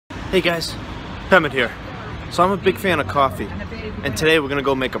Hey guys, Pemmett here. So I'm a big fan of coffee, and today we're gonna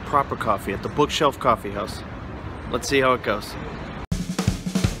go make a proper coffee at the Bookshelf Coffee House. Let's see how it goes.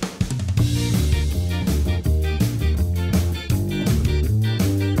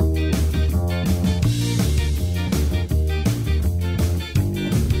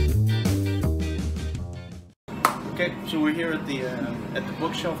 Okay, so we're here at the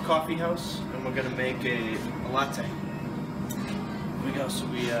Bookshelf Coffee House, and we're gonna make a latte. Here we go. So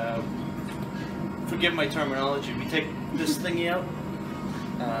we forgive my terminology. We take this thingy out,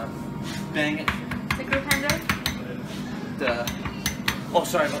 bang it. The grip handle? Oh,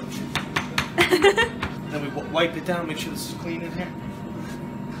 sorry about Then we wipe it down, make sure this is clean in here.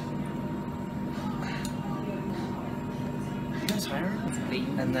 You guys hiring? It's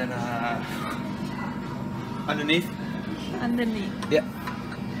clean. And then underneath. Underneath. Yeah.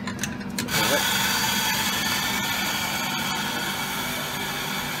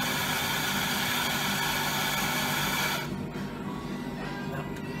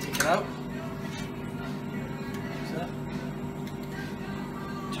 Take it out. What's that?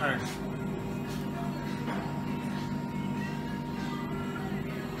 Turn.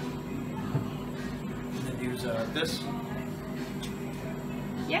 And then use this.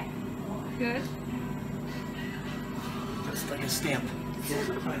 Yeah. Good. Just like a stamp.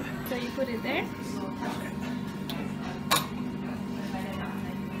 So you put it there.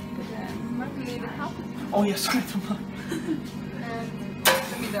 Put the mug near the top. Oh yes, sorry. And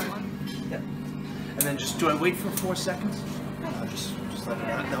the middle one. Yeah. And then do I wait for 4 seconds? No, just let it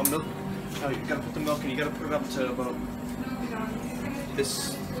out. Now milk. No, you gotta put the milk in. You gotta put it up to about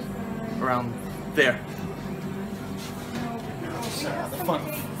this, around there. The fun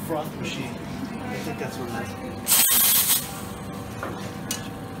froth machine. I think that's what it is.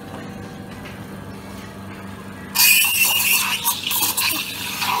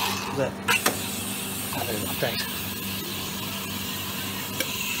 That. Oh, there you go. Thanks.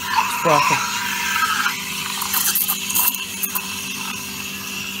 It's frothing.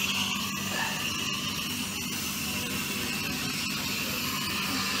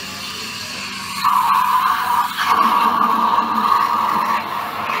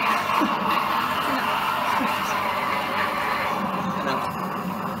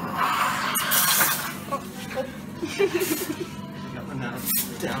 Got one now.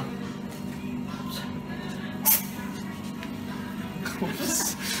 Down.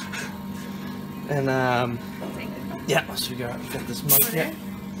 And yeah, so we got this mug here.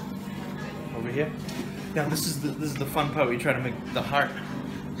 Over here. Now this is the fun part. We try to make the heart.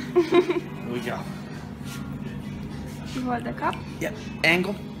 Here we go. You hold the cup. Yep.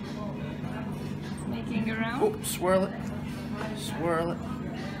 Angle. Making around. Oh, swirl it. Swirl it.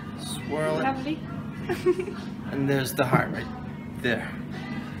 Swirl it. Lovely. And there's the heart right there.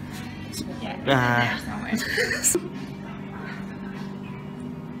 Yeah, there somewhere.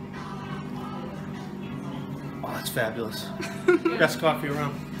 Oh, that's fabulous. Best coffee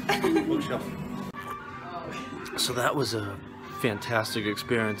around. Bookshelf. So that was a fantastic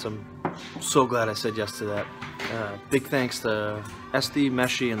experience. I'm so glad I said yes to that. Big thanks to Esty,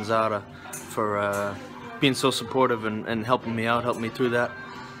 Meshi, and Zara for being so supportive and helping me out, helping me through that.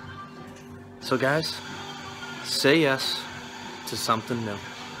 So guys, say yes to something new.